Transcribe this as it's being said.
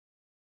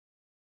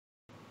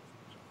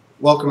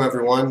Welcome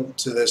everyone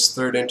to this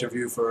third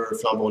interview for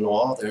Flambeau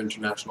Noir, the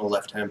International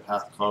Left-Hand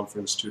Path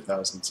Conference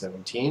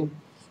 2017.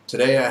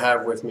 Today I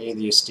have with me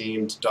the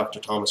esteemed Dr.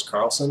 Thomas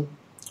Karlsson,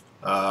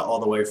 all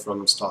the way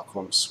from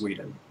Stockholm,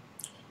 Sweden.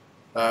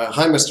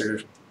 Hi,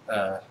 Mr.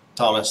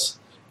 Thomas.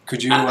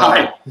 Could you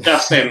hi,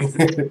 Justin.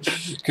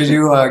 could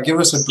you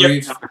give us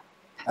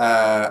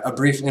a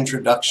brief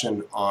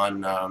introduction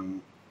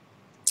on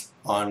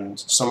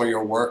some of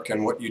your work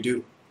and what you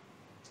do?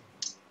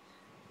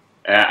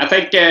 I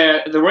think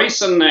the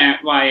reason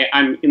why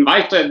I'm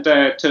invited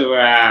to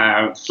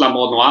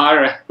Flambeau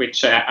Noir,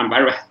 which I'm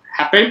very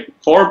happy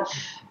for,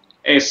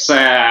 is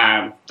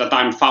that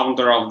I'm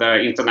founder of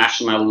the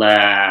International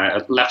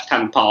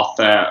Left-Hand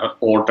Path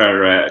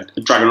Order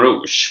Dragon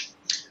Rouge,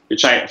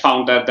 which I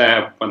founded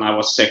when I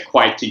was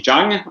quite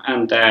young,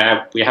 and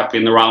we have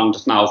been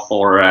around now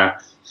for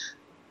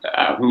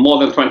more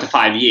than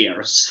 25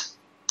 years.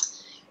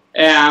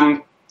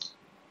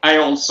 I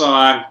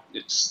also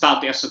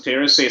study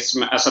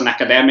esotericism as an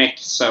academic,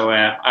 so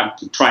I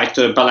try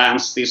to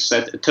balance these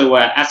two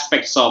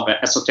aspects of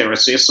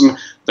esotericism: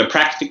 the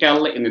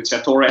practical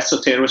initiatory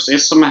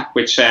esotericism,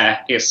 which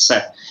is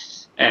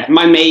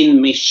my main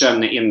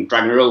mission in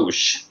Dragon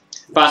Rouge,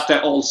 but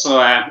also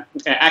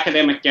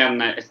academic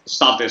and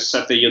studies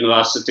at the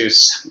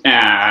universities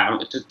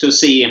to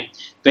see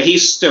the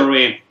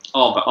history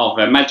of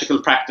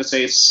magical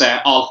practices,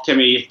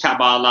 alchemy,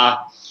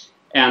 Qabalah,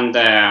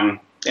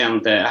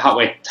 and how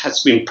it has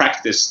been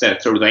practiced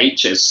through the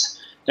ages,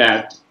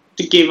 to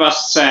give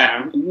us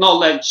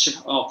knowledge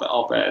of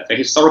the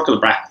historical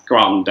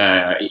background,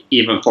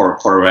 even for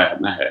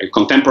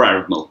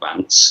contemporary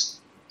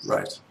movements.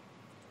 Right.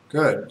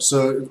 Good.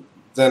 So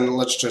then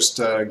let's just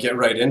get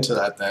right into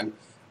that then.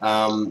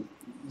 How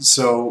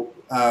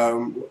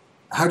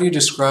do you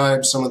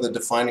describe some of the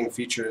defining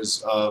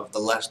features of the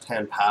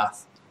left-hand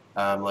path?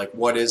 Like,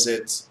 what is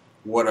it?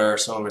 What are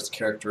some of its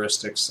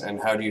characteristics?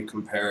 And how do you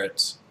compare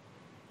it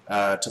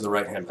to the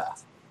right-hand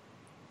path?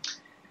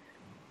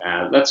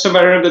 That's a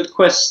very good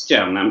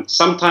question. And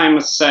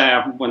sometimes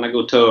when I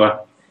go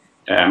to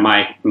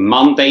my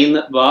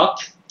mundane work,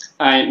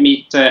 I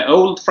meet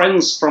old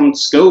friends from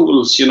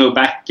schools, you know,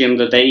 back in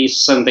the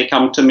days, and they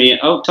come to me,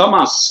 "Oh,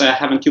 Thomas,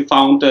 haven't you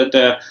founded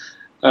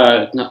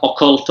an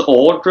occult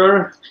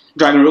order,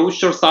 Dragon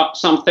Rouge or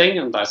something?"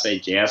 And I say,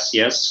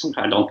 yes.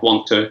 I don't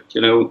want to, you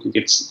know,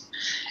 it's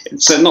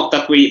not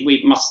that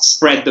we must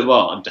spread the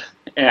word.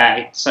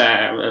 It's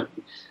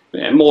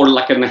more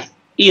like an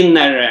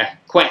inner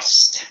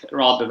quest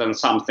rather than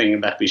something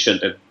that we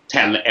should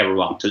tell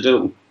everyone to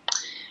do.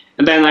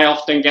 And then I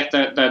often get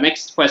the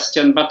next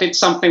question, but it's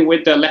something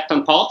with the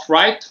left-hand path,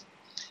 right?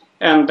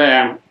 And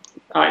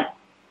I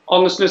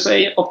honestly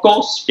say, of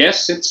course,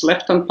 yes, it's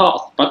left-hand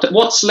path. But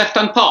what's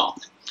left-hand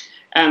path?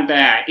 And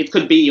it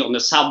could be on the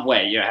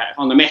subway,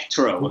 on the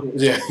metro.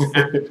 Yeah.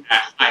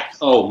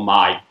 Oh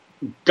my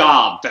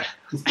God.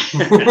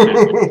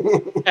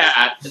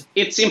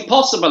 It's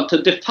impossible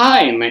to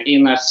define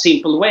in a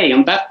simple way,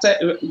 and that's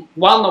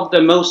one of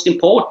the most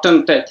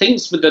important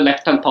things with the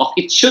left-hand path.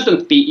 It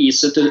shouldn't be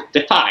easy to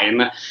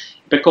define,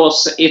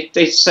 because it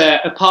is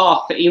a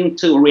path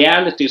into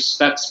realities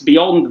that's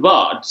beyond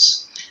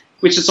words,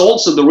 which is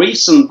also the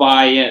reason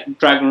why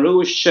Dragon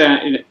Rouge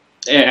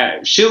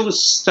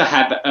choose to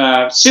have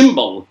a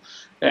symbol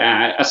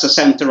as a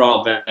center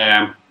of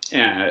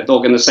the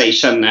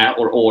organization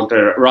or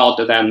order,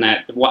 rather than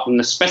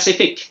one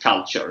specific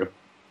culture.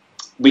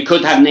 We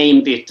could have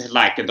named it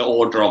like the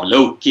Order of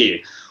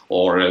Loki,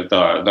 or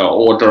the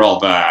Order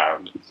of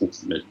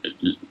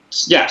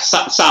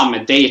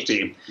some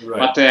deity.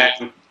 Right. But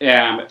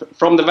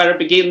from the very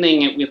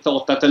beginning, we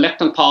thought that the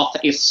left-hand path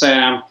is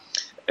a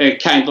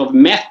kind of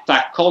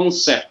meta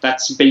concept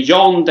that's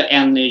beyond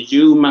any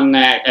human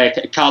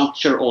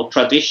culture or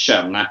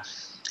tradition,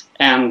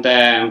 and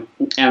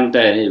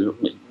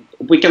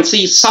we can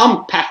see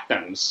some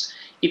patterns.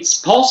 It's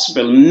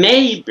possible,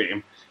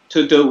 maybe,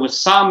 to do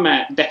some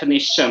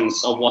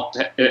definitions of what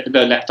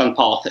the left-hand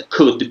path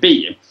could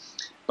be.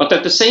 But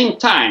at the same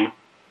time,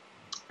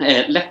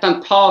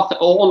 left-hand path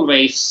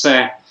always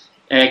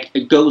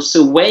goes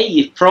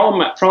away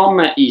from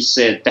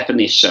easy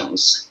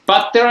definitions.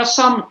 But there are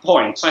some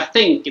points, I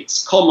think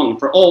it's common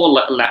for all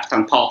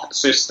left-hand path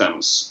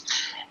systems.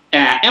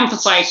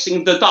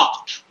 Emphasizing the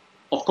dark,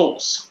 of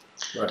course.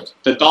 Right.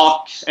 The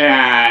dark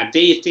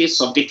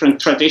deities of different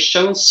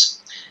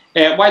traditions,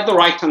 while the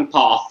right-hand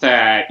path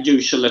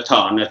usually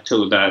turn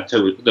to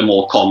the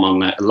more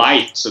common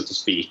light, so to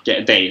speak,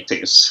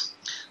 deities.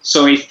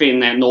 So if in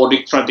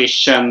Nordic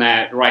tradition,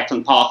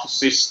 right-hand path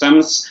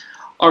systems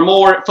are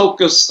more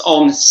focused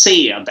on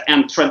sed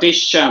and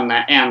tradition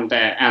and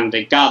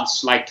the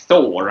gods like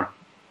Thor,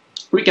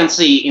 we can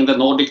see in the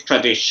Nordic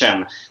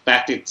tradition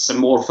that it's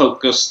more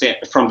focused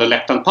from the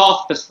left-hand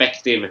path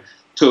perspective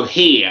to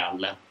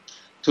Hel,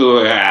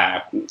 to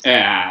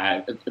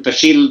the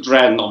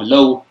children of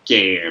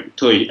Loki,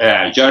 to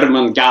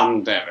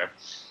Jörmungandr,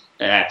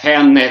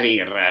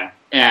 Fenrir,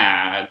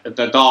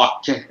 the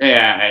dark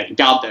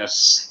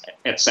goddess,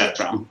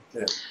 etc.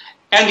 Yeah.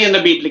 And in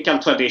the biblical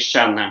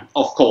tradition,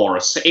 of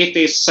course, it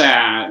is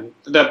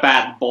the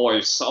bad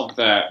boys of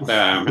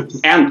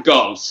the and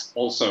girls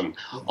also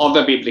of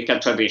the biblical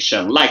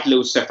tradition, like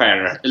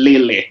Lucifer,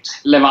 Lilith,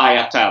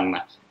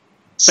 Leviathan,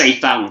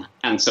 Satan,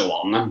 and so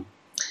on.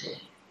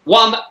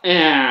 One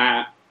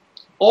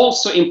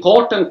also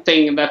important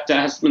thing that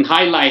has been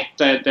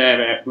highlighted,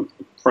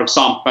 for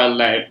example,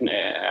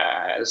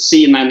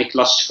 Sina and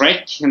Nicholas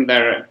Schreck in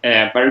their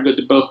very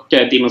good book,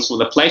 Demons of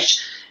the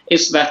Flesh,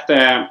 is that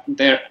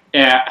there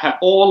have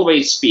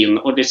always been,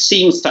 or there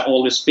seems to have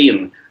always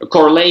been, a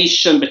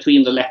correlation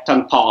between the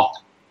left-hand path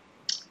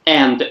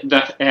and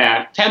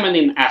the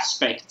feminine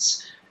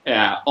aspects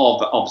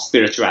of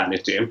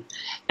spirituality.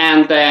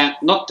 And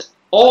not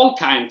all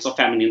kinds of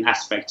feminine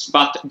aspects,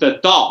 but the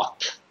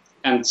dark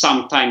and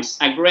sometimes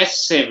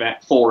aggressive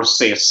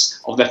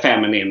forces of the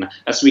feminine,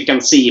 as we can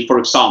see, for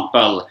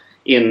example,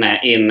 in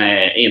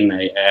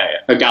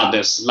a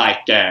goddess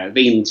like the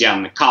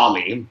Indian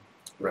Kali.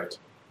 Right.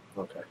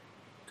 Okay.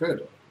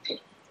 Good.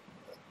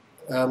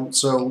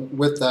 So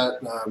with that,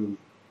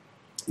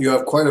 you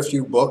have quite a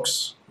few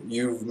books.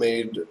 You've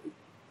made,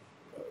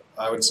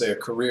 I would say, a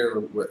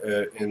career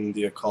in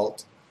the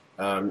occult.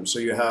 So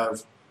you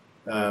have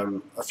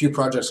a few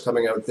projects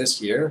coming out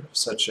this year,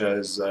 such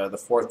as the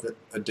 4th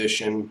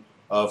edition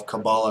of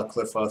Qabalah,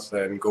 Qliphoth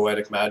and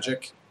Goetic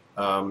Magic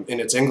in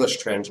its English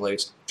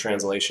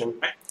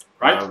translation.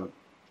 Right.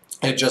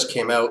 It just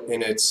came out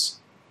in its,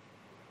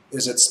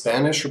 is it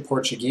Spanish or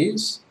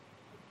Portuguese?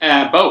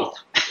 Both.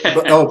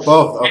 Oh,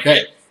 both.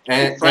 Okay,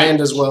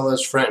 and as well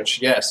as French,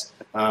 yes,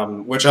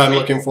 which I'm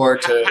looking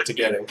forward to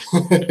getting.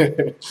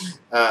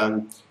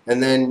 And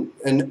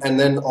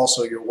then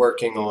also you're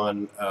working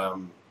on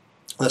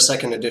the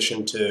 2nd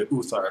edition to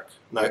Uthark,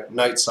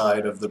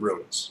 Nightside of the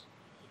Runes.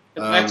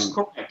 That's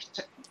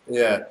correct.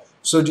 Yeah.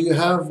 So do you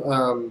have,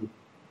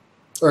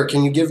 or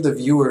can you give the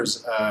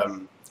viewers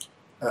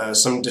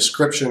some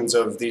descriptions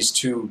of these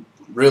two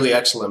really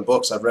excellent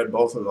books? I've read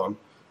both of them.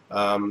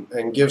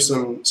 And give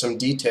some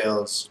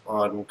details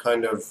on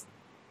kind of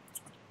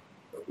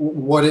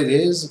what it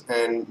is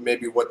and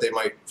maybe what they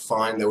might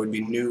find that would be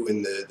new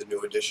in the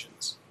new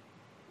editions.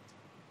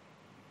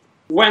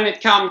 When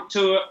it comes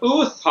to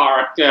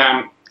Uthark,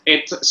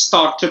 it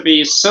starts to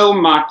be so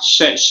much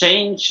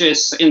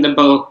changes in the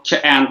book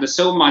and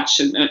so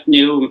much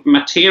new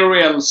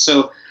material,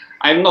 so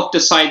I've not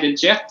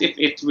decided yet if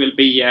it will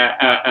be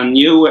a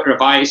new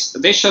revised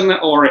edition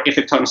or if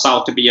it turns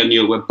out to be a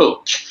new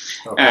book.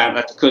 Okay.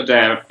 That could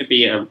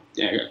be a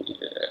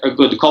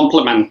good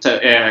complement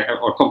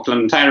or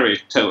complementary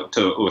to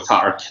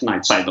Uthark,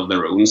 Nightside of the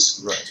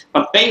Runes. Right.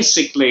 But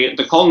basically,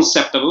 the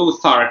concept of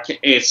Uthark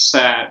is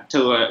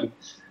to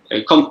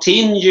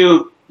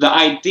continue the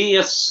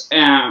ideas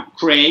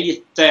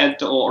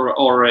created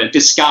or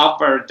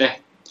discovered,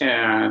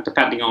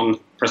 depending on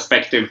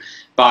perspective,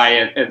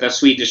 by the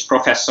Swedish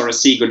professor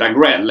Sigurd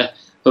Agrell,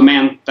 who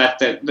meant that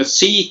the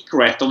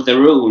secret of the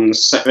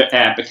runes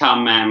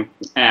become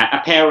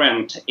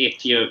apparent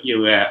if you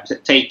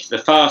take the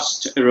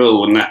first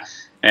rune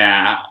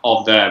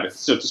of the,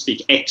 so to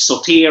speak,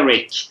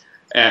 esoteric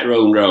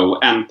rune row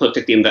and put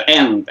it in the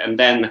end, and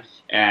then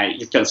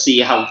you can see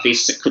how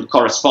this could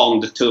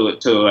correspond to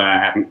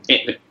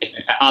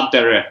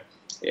other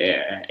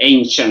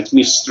ancient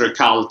mystery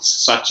cults,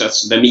 such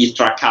as the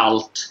Mitra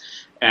cult,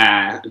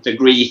 the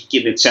Greek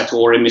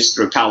initiatory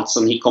mystery cults,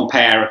 and he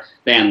compared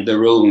then the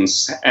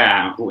runes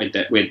with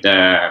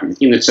the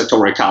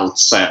initiatory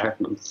cults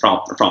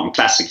from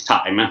classic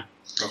time.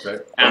 Okay.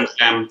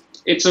 And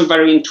it's a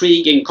very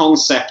intriguing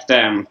concept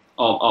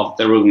of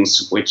the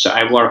runes, which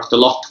I worked a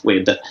lot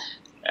with.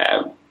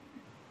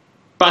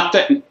 But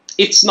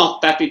it's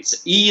not that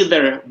it's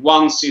either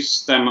one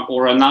system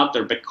or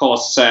another,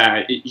 because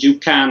you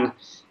can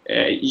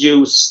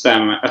use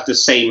them at the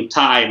same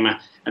time,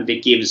 and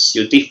it gives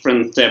you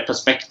different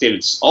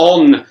perspectives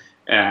on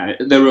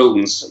the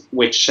runes,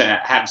 which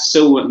have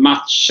so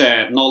much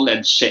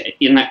knowledge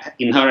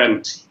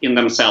inherent in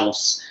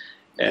themselves.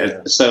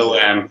 So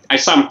I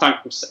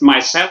sometimes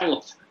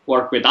myself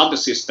work with other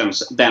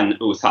systems than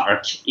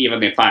Uthark,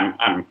 even if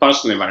I'm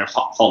personally very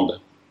fond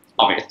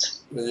of it.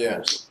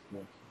 Yes.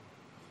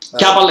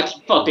 Qabalah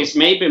Qliphoth is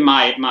maybe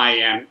my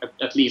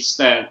at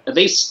least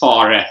this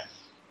far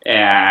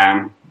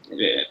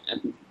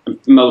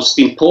most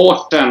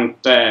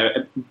important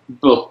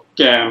book,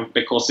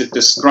 because it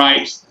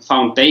describes the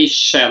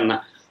foundation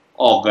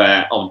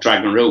of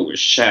Dragon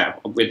Rouge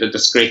with a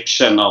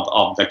description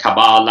of the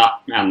Cabalah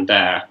and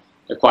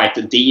quite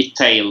a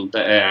detailed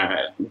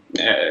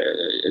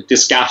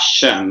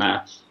discussion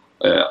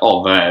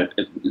of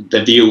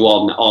the view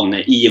on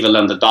evil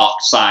and the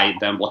dark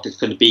side and what it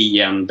could be,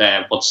 and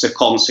what's the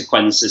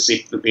consequences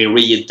if we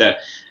read the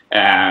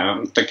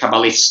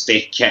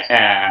Kabbalistic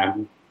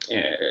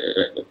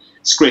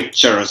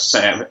scriptures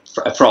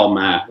from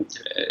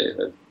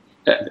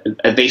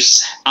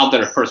this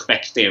other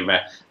perspective,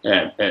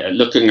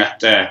 looking at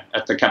the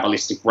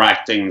Kabbalistic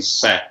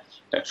writings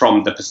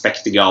from the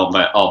perspective of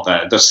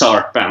the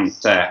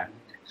serpent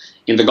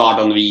in the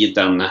Garden of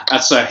Eden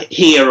as a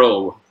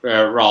hero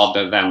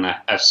rather than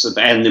as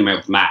the enemy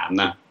of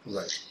man.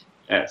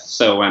 Right.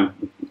 So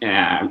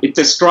it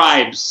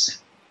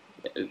describes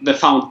the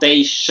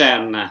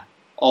foundation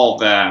of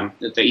the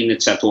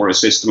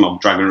Initiatoricism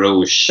of Dragon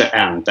Rouge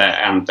and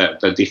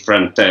the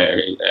different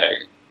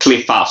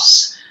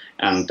Qliphoths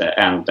and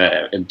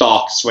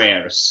dark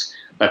spheres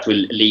that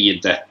will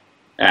lead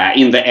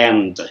in the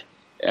end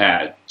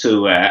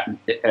to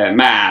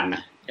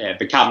man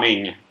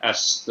becoming,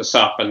 as the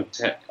Serpent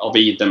of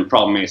Eden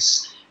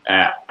promised,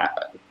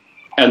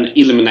 an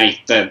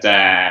illuminated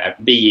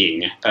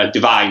being, a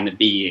divine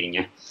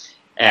being.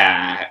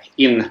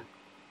 In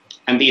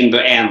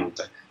the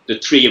end, the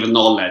tree of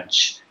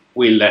knowledge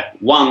will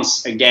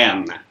once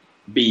again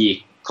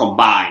be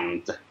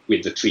combined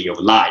with the tree of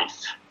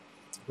life.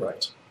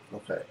 Right.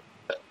 Okay.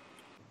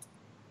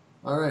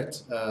 All right.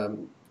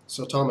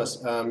 So Thomas,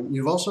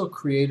 you've also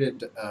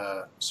created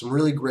some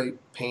really great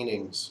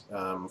paintings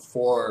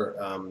for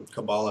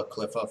Qabalah,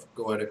 Qliphoth,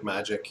 Goetic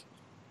Magic,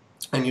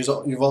 and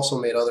you've also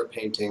made other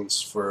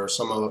paintings for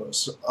some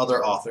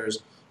other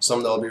authors,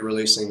 some they'll be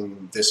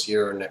releasing this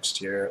year or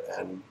next year,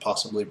 and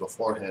possibly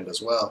beforehand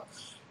as well.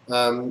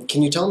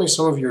 Can you tell me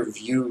some of your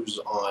views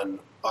on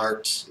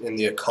art in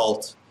the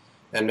occult,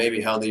 and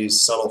maybe how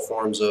these subtle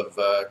forms of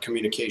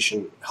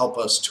communication help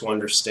us to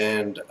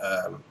understand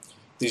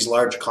these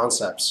large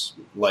concepts,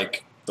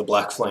 like the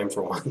black flame,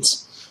 for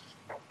once?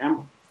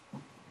 When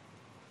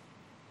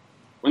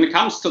it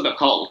comes to the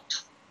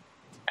occult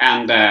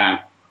and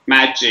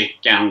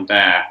magic and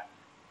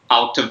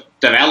how to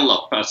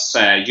develop as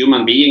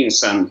human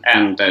beings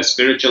and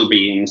spiritual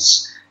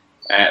beings,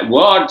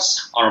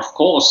 words are of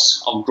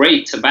course of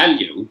great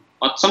value,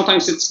 but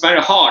sometimes it's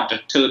very hard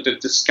to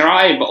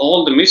describe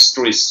all the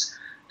mysteries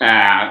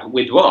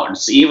with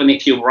words, even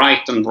if you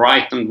write and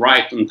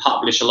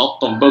publish a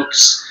lot of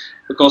books,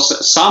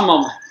 because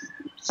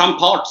some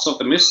parts of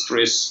the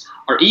mysteries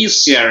are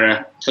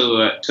easier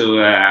to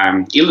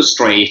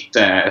illustrate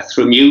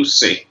through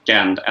music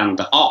and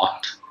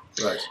art.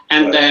 Right.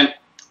 And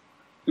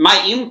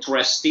my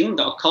interest in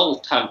the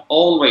occult have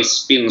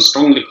always been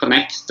strongly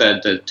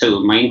connected to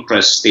my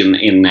interest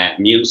in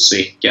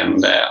music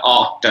and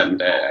art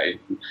and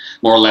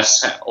more or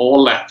less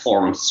all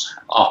forms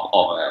of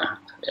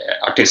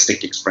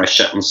artistic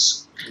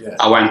expressions. Yeah.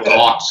 I went to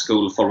art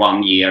school for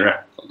 1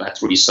 year for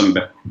that reason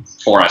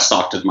before I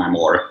started my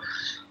more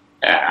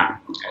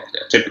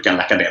typical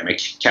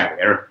academic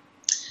career.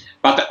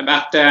 But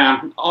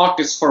art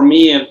is for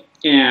me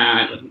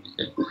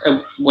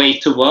a way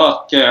to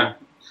work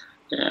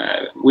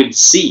with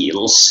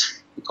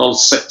seals,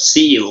 because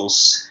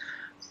seals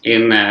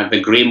in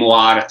the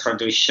grimoire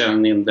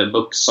tradition, in the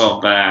books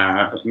of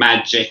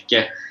magic,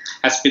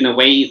 has been a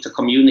way to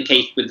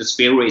communicate with the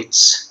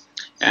spirits,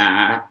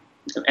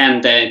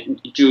 and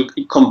you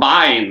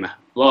combine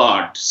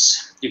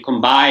words, you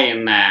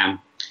combine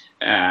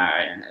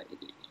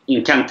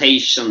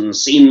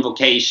incantations,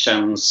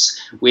 invocations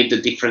with the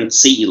different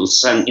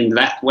seals, and in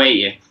that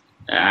way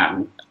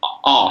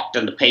art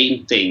and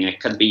painting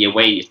can be a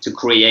way to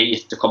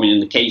create the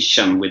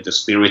communication with the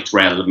spirit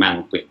realm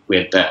and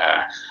with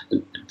the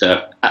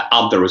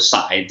other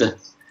side.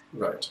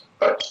 Right.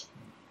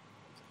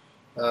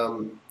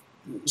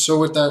 So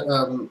with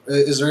that,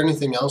 is there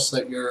anything else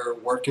that you're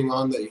working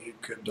on that you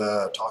could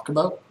talk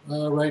about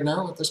right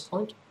now at this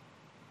point?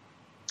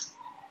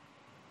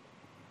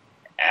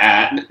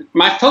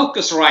 My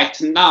focus right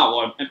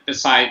now,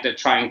 besides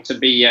trying to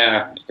be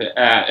a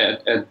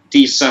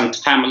decent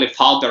family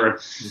father,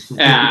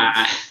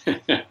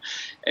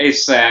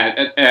 is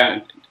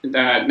the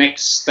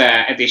next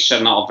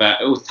edition of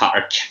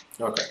Uthark.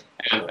 Okay.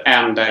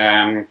 And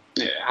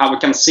how we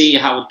can see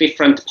how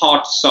different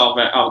parts of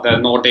the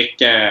Nordic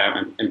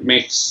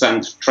myths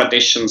and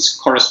traditions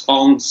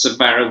corresponds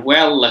very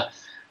well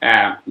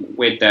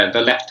with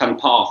the left-hand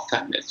path.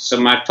 So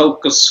my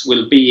focus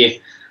will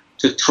be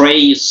to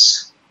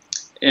trace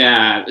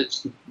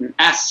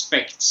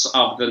aspects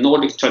of the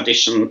Nordic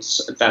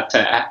traditions that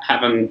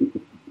haven't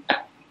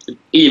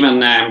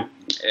even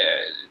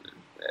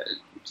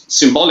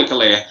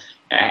symbolically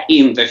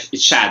in the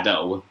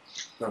shadow.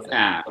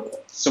 Okay.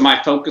 So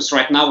my focus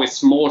right now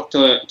is more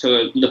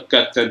to look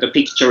at the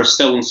picture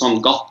stones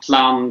on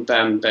Gotland,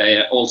 and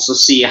also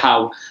see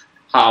how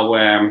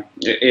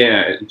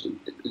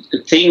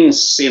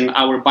things in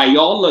our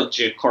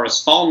biology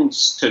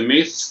corresponds to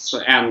myths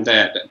and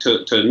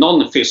to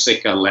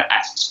non-physical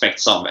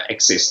aspects of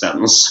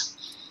existence.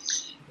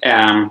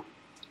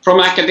 From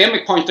an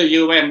academic point of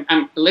view, I'm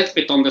a little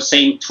bit on the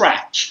same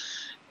track,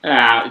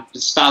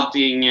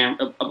 studying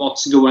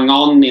what's going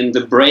on in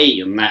the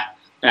brain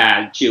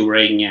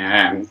during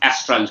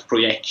astral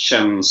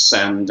projections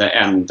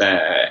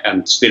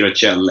and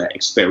spiritual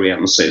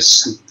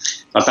experiences.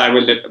 But I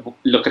will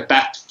look at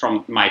that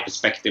from my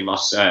perspective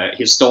as a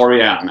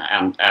historian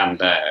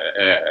and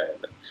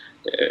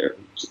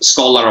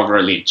scholar of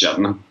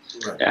religion.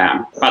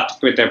 Right. But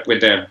with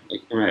the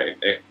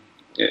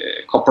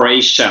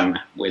cooperation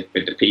with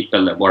the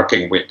people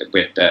working with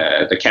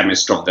the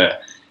chemistry of the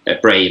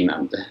brain,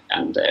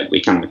 and we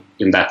can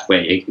in that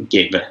way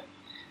give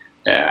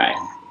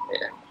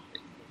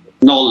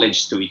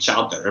knowledge to each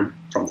other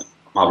from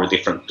our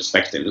different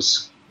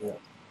perspectives. Yeah,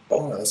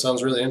 oh, that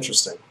sounds really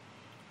interesting.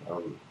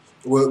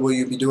 Will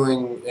you be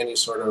doing any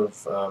sort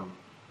of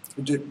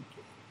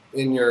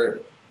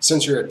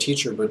since you're a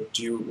teacher, but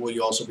will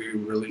you also be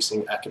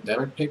releasing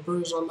academic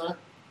papers on that?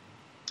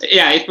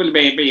 Yeah, it will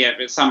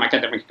be some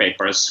academic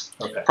papers.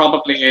 Okay.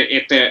 Probably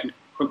it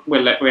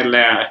will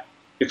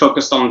be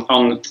focused on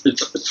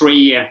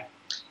 3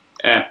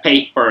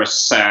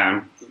 papers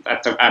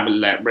that I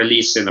will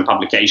release in a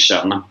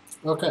publication.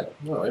 Okay.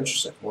 Oh,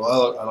 interesting.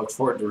 Well, I look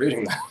forward to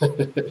reading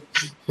that.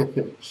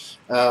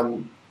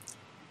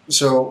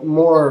 So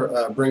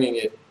more bringing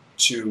it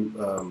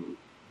to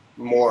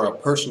more a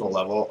personal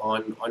level,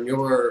 on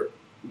your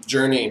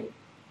journey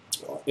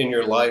in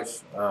your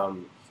life,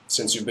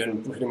 since you've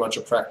been pretty much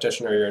a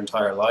practitioner your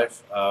entire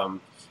life,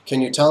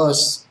 can you tell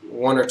us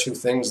 1 or 2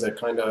 things that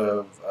kind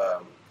of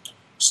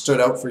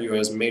stood out for you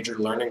as major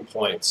learning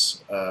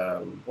points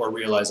or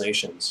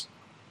realizations?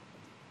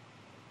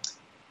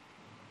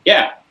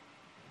 Yeah.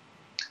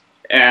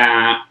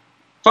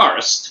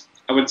 First,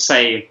 I would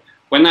say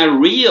when I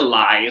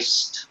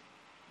realized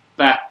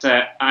that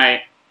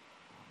I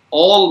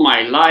all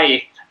my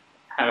life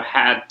have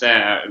had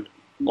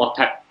what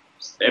have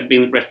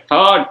been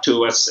referred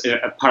to as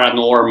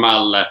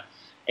paranormal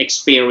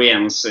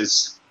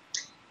experiences.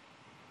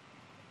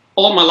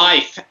 All my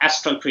life,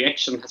 astral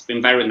projection has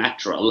been very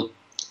natural,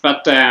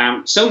 but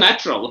so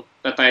natural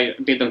that I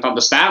didn't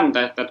understand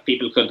that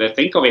people could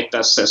think of it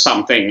as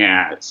something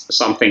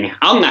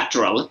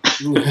unnatural.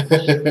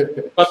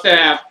 But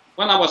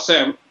when I was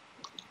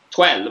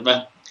 12,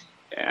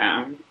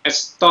 I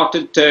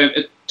started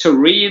to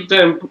read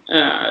a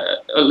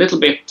little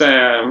bit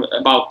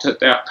about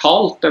the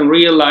occult and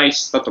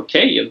realized that,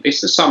 okay,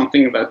 this is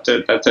something that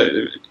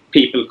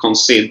people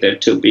consider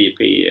to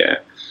be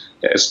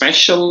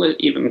special.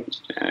 Even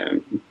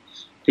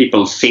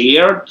people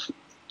feared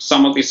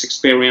some of these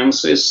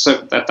experiences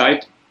that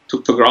I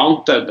took for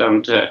granted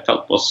and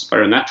felt was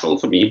very natural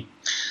for me.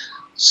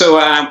 So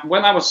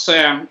when I was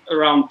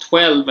around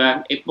 12,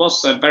 it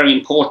was a very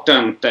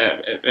important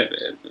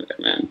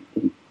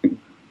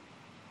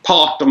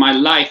part of my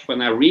life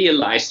when I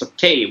realized,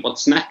 okay,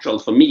 what's natural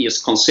for me is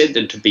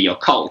considered to be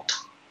occult.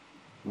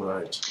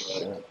 Right.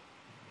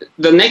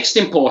 The next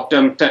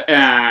important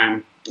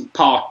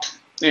part,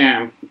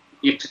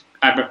 if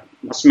I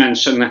must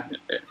mention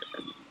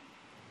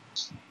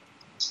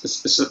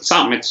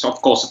some, it's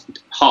of course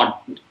hard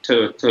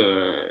to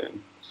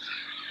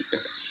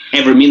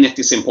every minute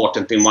is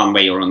important in one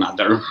way or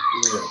another.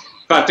 Yeah.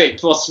 But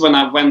it was when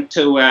I went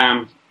to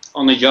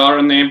on a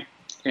journey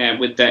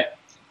with the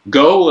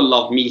goal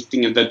of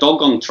meeting the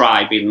Dogon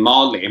tribe in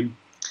Mali,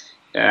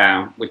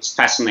 which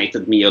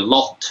fascinated me a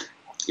lot.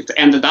 It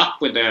ended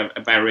up with a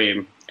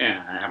very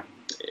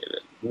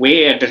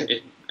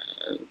weird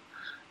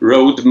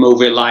road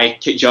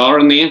movie-like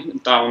journey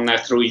down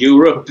through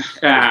Europe,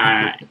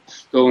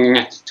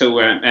 going to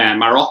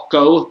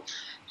Morocco,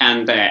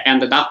 and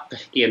ended up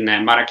in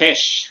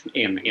Marrakesh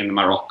in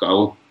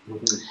Morocco.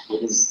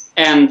 Mm-hmm.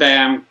 And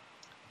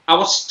I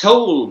was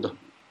told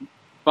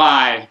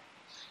by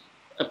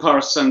a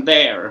person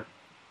there,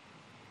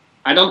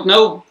 I don't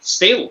know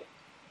still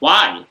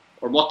why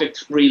or what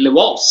it really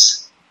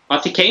was,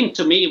 but he came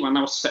to me when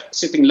I was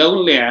sitting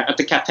lonely at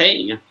the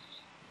cafe,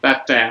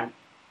 that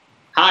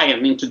hi,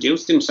 and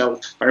introduced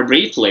himself very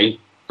briefly,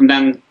 and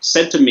then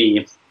said to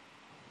me,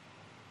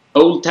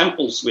 old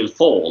temples will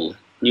fall,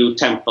 new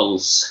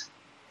temples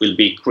will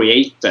be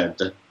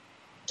created,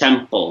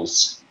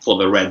 temples for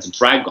the red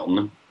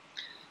dragon.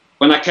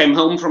 When I came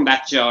home from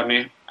that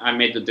journey, I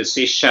made the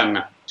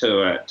decision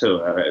to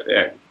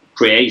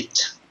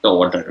create the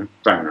order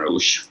Dragon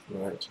Rouge.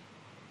 Right.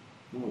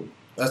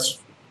 That's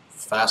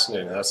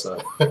fascinating. That's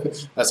a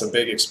that's a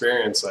big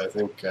experience. I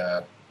think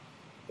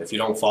if you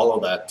don't follow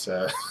that,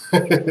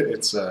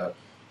 it's a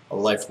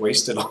life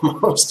wasted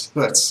almost.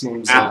 That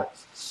seems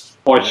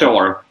for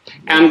sure.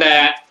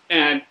 Yeah.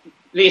 And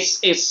this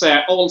is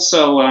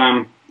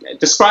also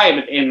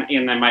described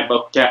in my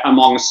book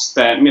amongst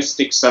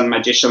mystics and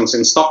magicians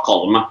in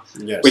Stockholm,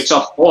 yes. Which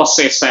of course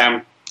is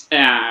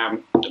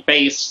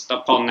based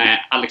upon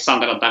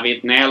Alexandra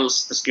David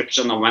Nell's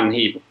description of when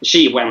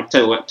she went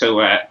to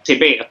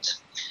Tibet.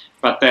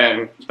 But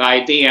the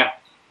idea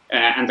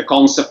and the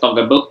concept of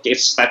the book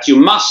is that you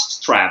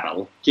must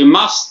travel. You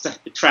must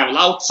travel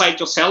outside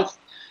yourself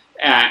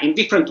in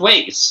different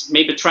ways.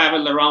 Maybe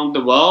travel around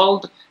the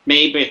world,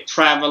 maybe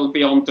travel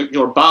beyond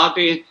your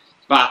body,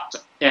 but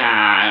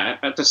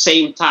at the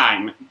same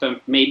time, the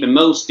maybe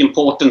most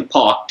important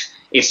part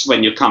is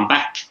when you come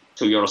back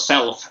to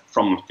yourself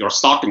from your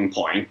starting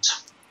point.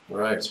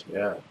 Right,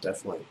 yeah,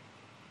 definitely.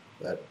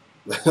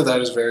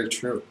 That is very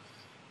true.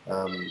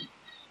 I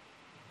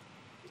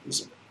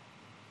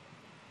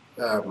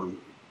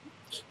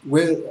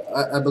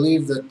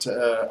believe that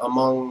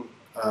among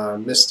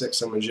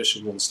mystics and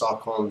magicians in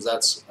Stockholm,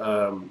 that's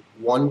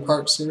one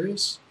part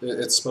series.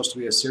 It's supposed to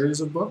be a series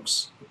of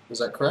books. Is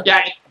that correct?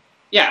 Yeah,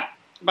 yeah,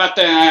 but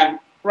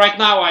right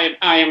now I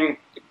am.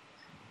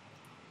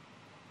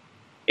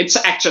 It's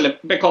actually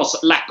because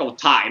lack of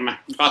time,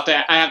 but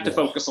I have to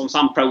focus on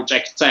some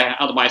projects.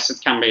 Otherwise,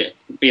 it can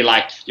be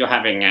like you're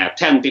having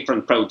 10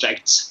 different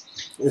projects.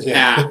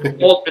 Yeah.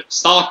 Already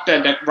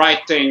started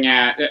writing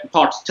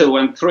part 2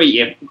 and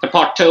 3. The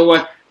part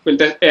 2 will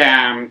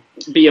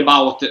be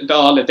about the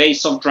early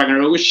days of Dragon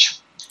Rouge.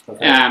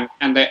 Okay.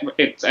 And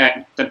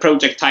the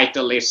project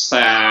title is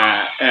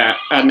A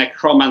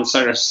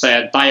Necromancer's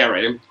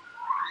Diary.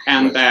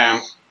 And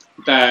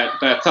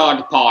the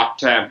third part,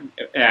 the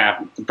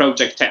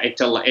project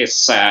title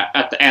is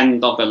At the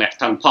End of the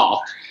Left-Hand Path,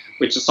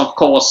 which is, of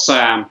course,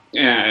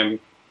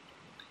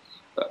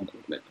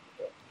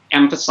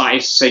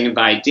 emphasizing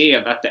the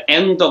idea that the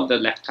end of the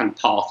left-hand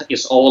path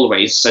is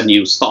always a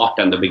new start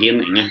and the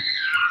beginning.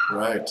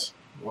 Right.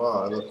 Well,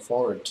 I look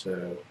forward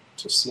to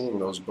seeing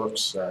those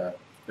books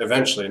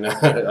eventually. Now,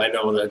 I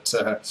know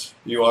that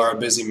you are a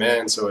busy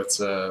man, so it's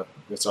a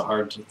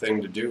hard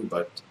thing to do,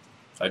 but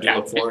I do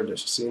look forward to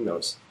seeing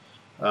those.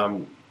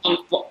 It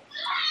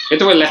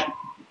will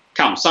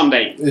come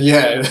someday.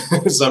 Yeah,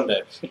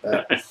 someday.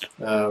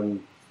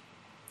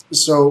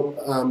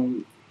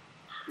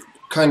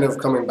 Kind of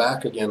coming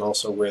back again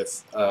also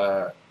with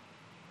Qabalah,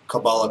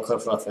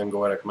 Qliphoth and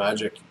Goetic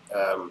Magic,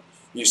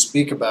 you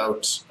speak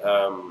about,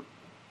 I'm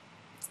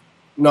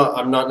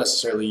not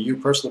necessarily you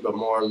personally, but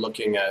more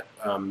looking at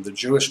the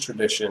Jewish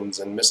traditions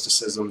and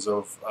mysticisms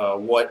of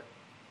what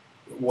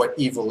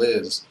evil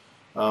is.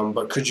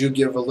 But could you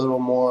give a little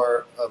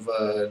more of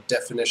a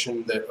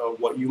definition of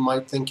what you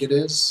might think it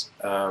is?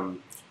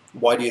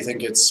 Why do you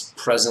think it's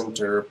present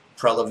or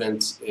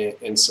prevalent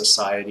in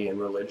society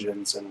and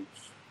religions, and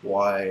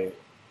why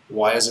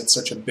is it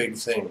such a big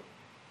thing?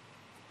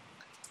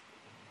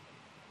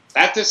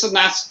 That is an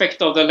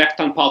aspect of the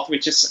left-hand path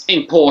which is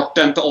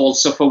important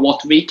also for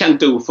what we can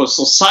do for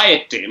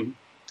society.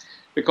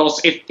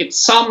 Because if it's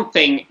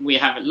something we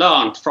have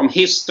learned from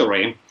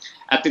history,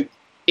 that it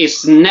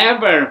is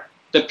never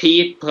the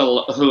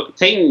people who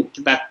think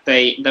that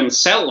they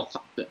themselves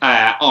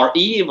are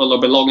evil or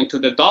belonging to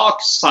the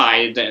dark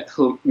side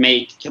who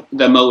make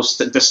the most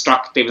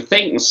destructive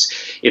things.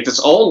 It is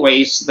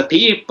always the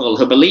people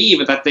who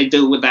believe that they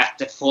do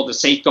that for the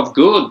sake of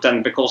good,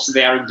 and because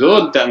they are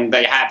good and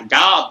they have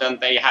God and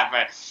they have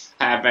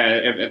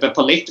the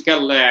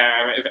political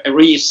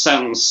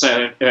reasons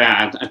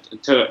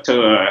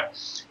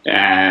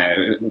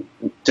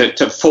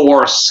to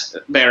force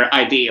their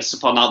ideas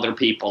upon other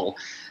people.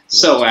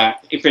 So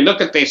if we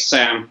look at this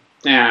from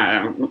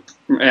the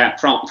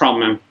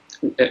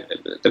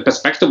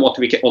perspective of what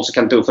we also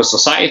can do for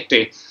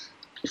society,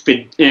 if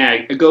we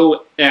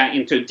go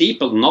into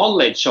deeper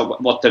knowledge of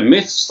what the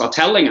myths are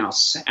telling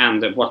us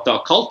and what the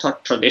occult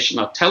tradition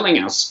are telling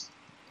us,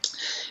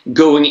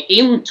 going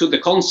into the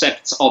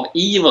concepts of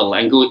evil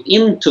and going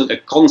into the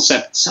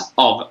concepts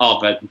of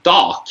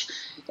dark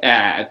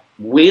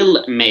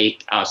will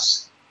make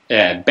us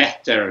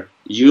better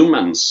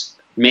humans.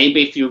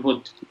 Maybe if you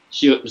would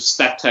use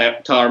that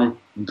term,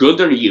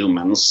 gooder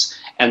humans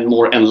and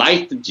more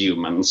enlightened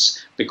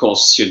humans,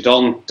 because you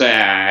don't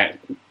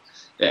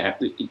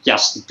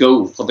just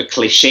go for the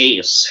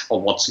cliches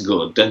of what's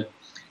good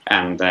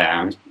and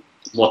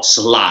what's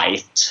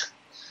light,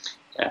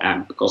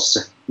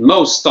 because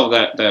most of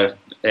the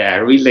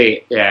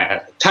really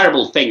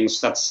terrible things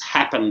that's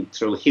happened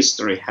through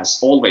history has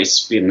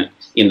always been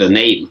in the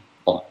name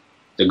of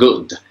the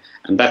good,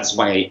 and that's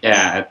why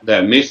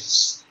the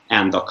myths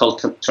and the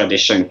occult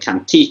tradition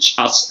can teach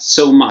us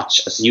so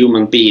much as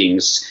human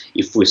beings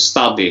if we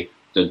study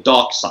the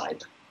dark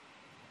side.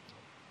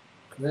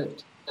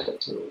 Great.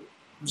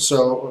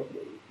 So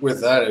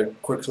with that,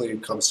 it quickly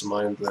comes to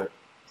mind that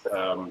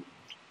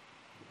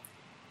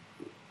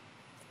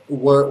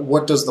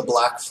what does the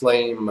black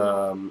flame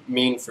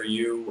mean for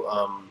you?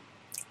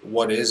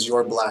 What is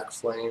your black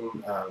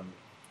flame?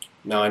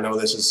 Now I know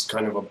this is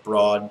kind of a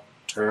broad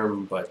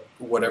term, but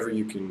whatever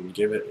you can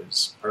give it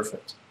is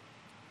perfect.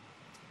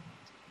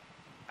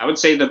 I would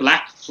say the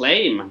black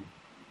flame,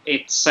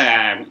 it's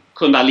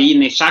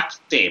Kundalini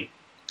Shakti.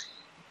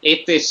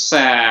 It is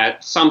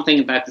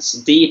something that is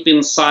deep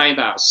inside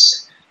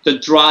us, the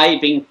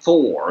driving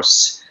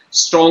force,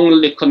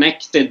 strongly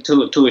connected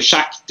to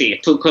Shakti,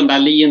 to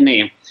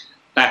Kundalini,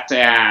 that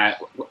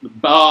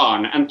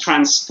burn and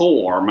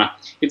transform.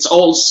 It's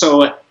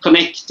also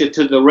connected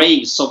to the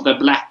rays of the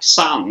black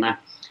sun,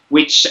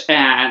 which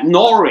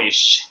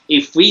nourish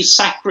if we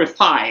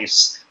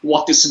sacrifice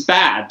what is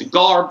bad,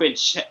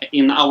 garbage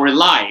in our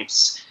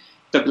lives.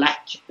 The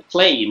black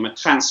flame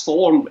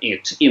transforms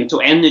it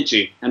into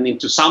energy and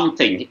into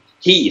something,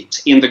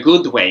 heat, in the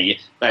good way,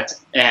 that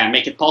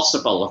make it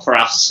possible for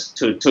us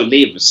to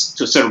live,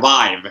 to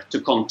survive,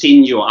 to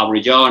continue our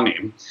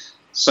journey.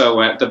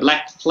 So the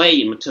black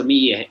flame to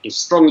me is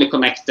strongly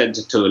connected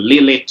to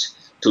Lilith,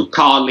 to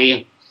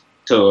Kali,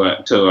 to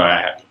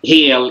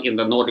Yale in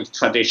the Nordic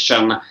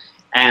tradition,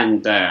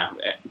 and the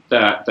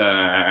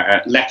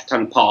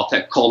left-hand path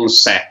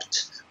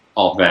concept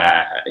of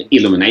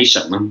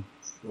illumination.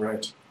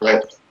 Right.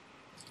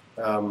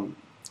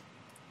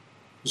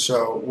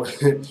 So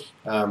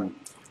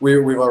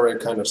we've already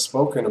kind of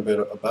spoken a bit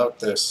about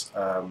this,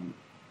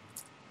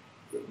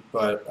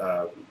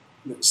 but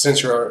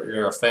since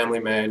you're a family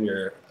man,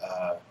 you're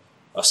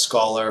a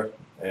scholar,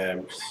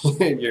 and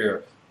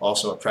you're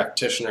also a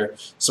practitioner.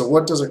 So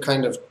what does a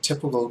kind of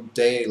typical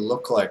day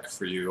look like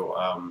for you,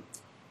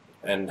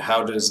 and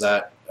how does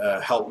that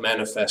help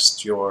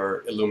manifest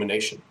your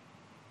illumination?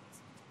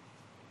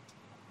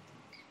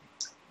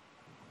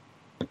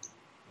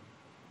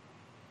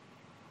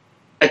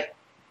 A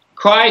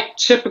quite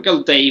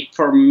typical day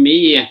for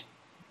me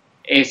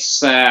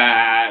is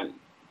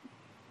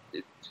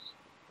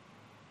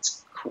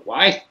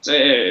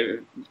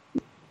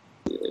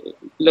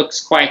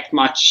looks quite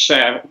much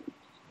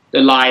the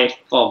life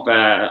of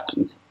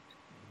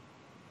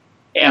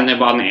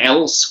anyone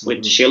else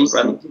with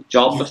children,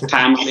 job,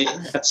 family,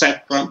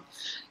 etc.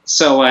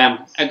 So I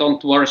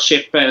don't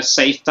worship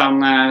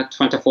Satan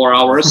 24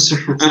 hours.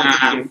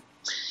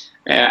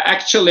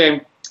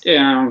 Actually,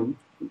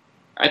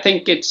 I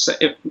think it's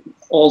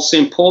also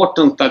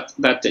important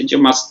that you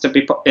must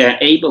be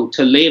able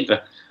to live,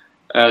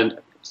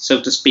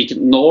 so to speak,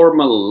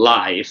 normal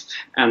life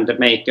and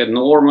make a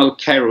normal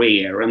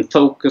career and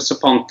focus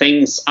upon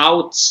things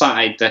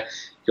outside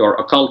your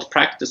occult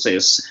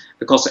practices,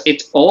 because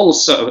it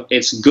also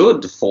is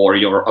good for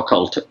your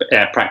occult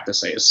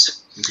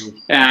practices.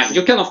 Mm-hmm.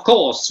 You can, of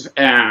course,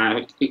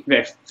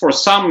 for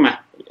some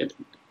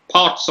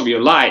parts of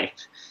your life,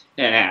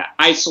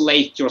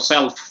 isolate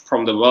yourself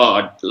from the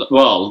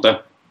world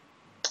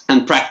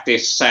and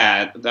practice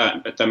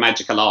the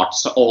magical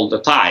arts all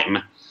the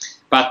time.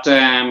 But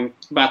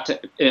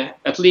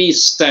at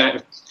least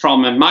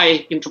from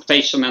my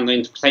interpretation and the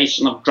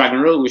interpretation of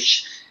Dragon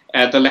Rouge,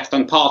 the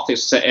left-hand path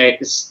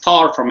is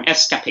far from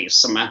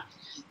escapism.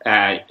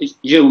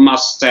 You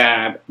must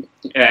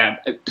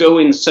go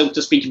in, so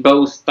to speak,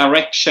 both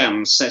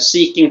directions,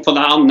 seeking for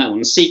the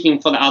unknown, seeking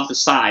for the other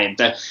side,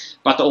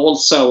 but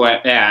also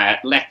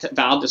let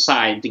the other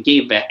side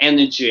give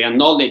energy and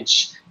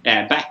knowledge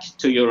back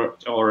to your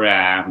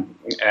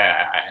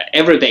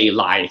everyday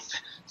life,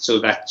 so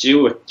that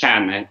you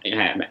can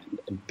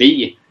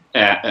be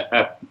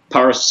a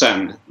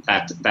person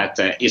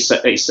that is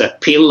a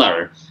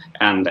pillar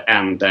and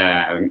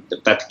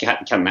that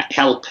can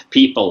help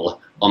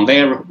people on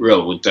their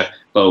road,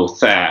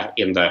 both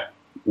in the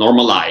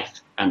normal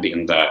life and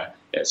in the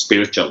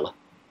spiritual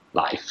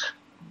life.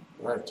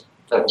 Right.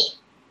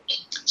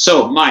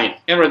 So my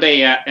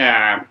everyday,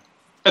 a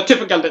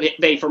typical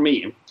day for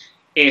me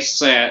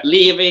is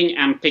leaving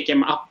and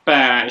picking up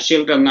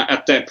children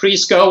at the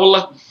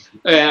preschool,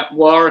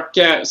 work,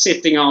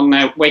 sitting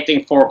on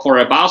waiting for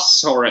a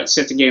bus, or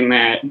sitting in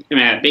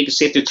big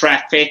city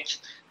traffic,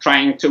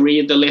 trying to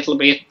read a little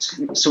bit,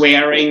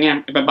 swearing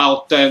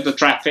about the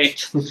traffic,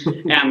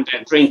 and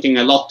drinking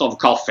a lot of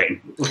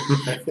coffee.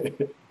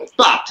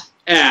 But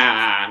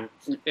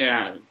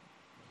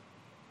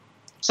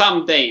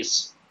some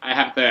days I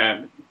have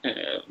the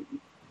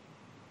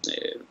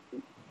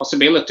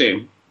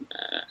possibility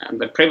and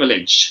the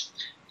privilege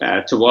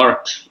to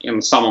work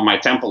in some of my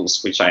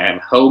temples, which I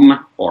have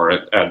home, or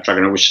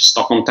Dragon Rouge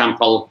Stockholm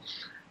temple,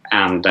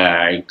 and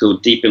go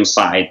deep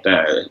inside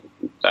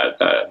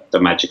the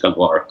magical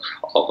work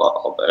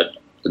of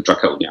the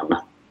Draconian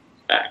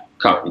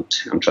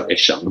current and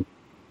tradition.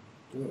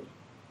 Good.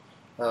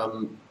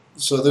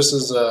 So this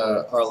is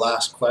our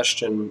last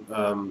question,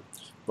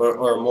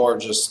 or more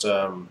just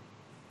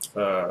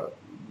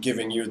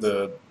giving you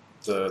the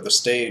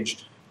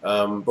stage.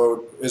 But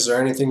is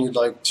there anything you'd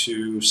like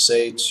to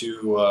say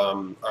to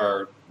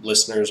our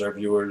listeners, our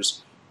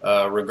viewers,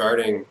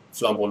 regarding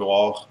Flambeau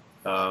Noir,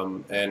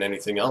 and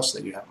anything else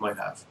that you might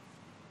have?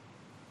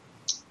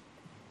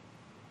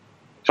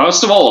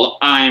 First of all,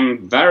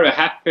 I'm very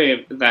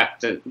happy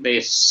that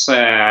this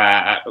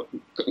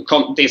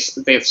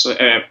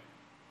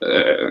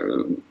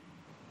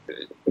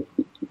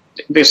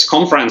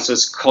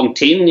conferences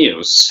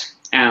continues,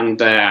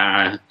 and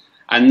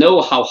I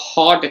know how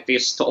hard it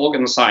is to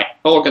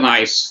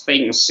organize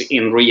things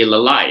in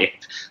real life.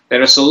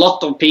 There is a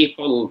lot of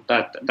people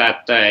that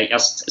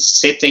just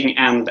sitting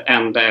and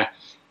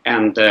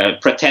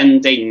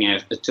pretending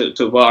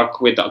to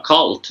work with the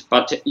occult,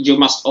 but you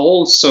must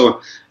also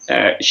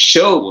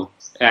show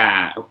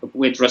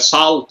with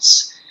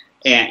results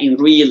in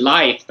real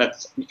life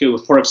that you,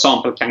 for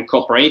example, can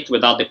cooperate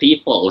with other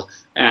people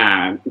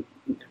to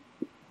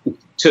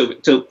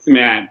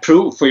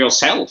prove for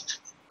yourself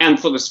and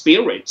for the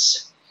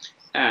spirits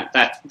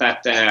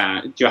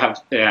that you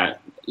have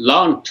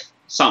learned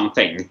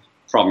something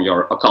from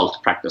your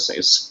occult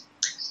practices.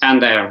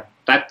 And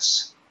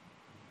that's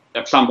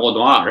Flambeau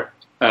Noir,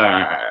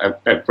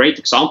 a great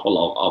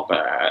example of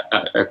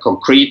a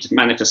concrete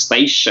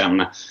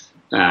manifestation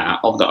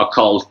of the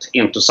occult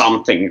into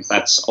something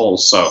that's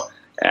also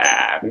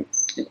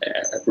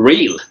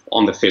real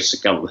on the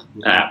physical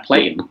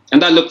plane.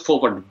 And I look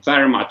forward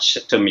very much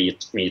to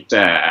meet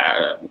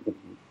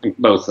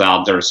both the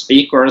other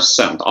speakers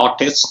and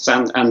artists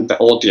and the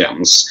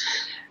audience.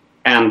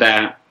 And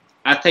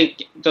I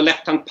think the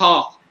left-hand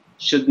path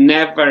should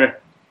never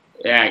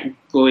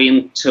go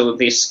into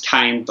this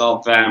kind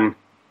of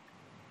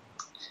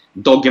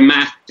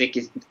dogmatic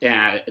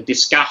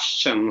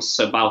discussions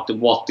about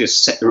what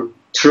is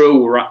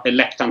true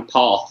left-hand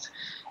path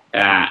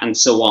and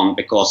so on,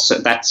 because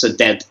that's a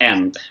dead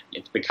end.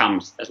 It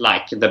becomes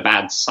like the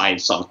bad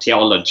sides of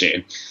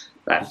theology,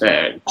 that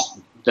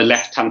the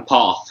left-hand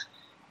path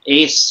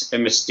is a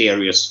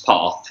mysterious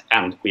path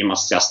and we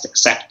must just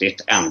accept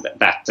it, and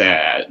that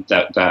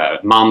the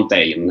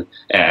mundane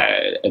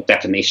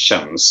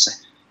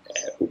definitions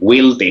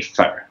will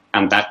differ,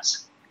 and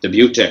that's the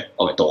beauty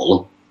of it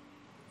all.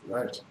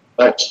 Right.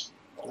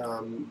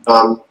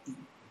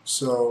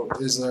 So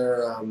is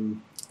there,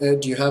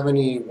 do you have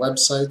any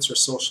websites or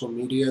social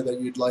media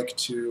that you'd like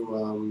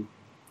to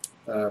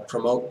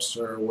promote,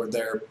 or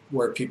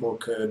where people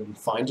could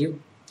find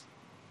you?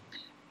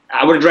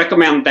 I would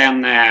recommend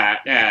then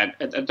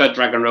the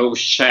Dragon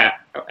Rouge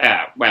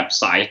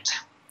website,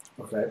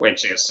 okay.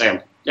 Which is,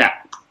 yeah.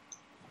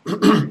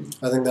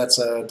 I think that's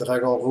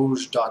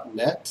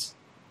dragonrouge.net.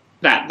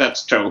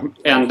 That's true.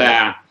 And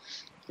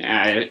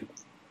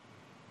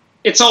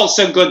it's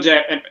also a good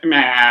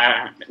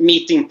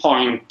meeting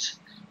point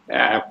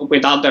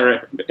with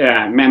other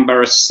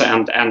members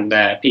and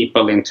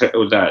people into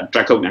the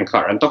Draconian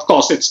Current. Of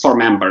course, it's for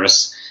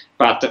members.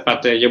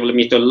 But you will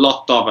meet a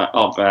lot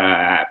of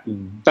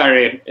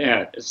very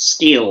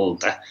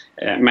skilled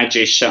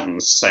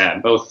magicians,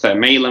 both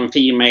male and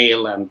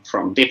female, and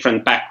from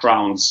different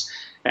backgrounds,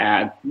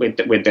 with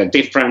the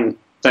different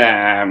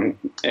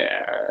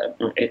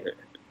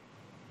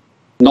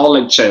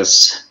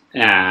knowledges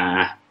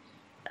and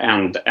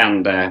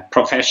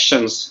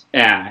professions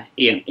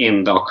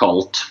in the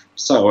occult.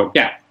 So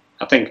yeah,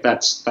 I think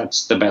that's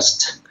the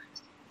best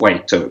way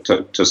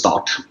to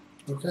start.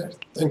 Okay,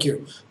 thank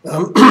you.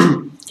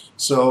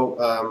 So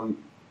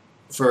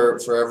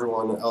for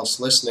everyone else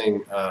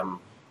listening,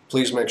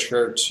 please make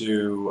sure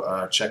to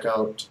check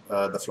out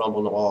the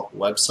Flambeau Noir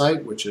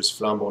website, which is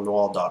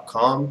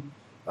flambeaunoir.com.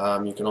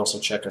 You can also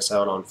check us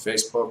out on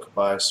Facebook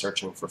by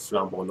searching for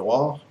Flambeau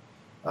Noir.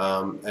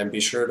 And be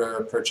sure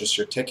to purchase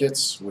your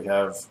tickets. We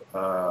have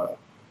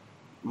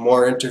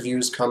more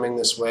interviews coming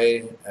this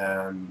way,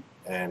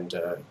 and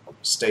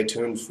stay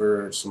tuned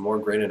for some more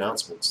great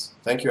announcements.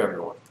 Thank you,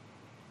 everyone.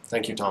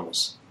 Thank you,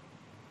 Thomas.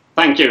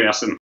 Thank you,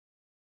 Yasin.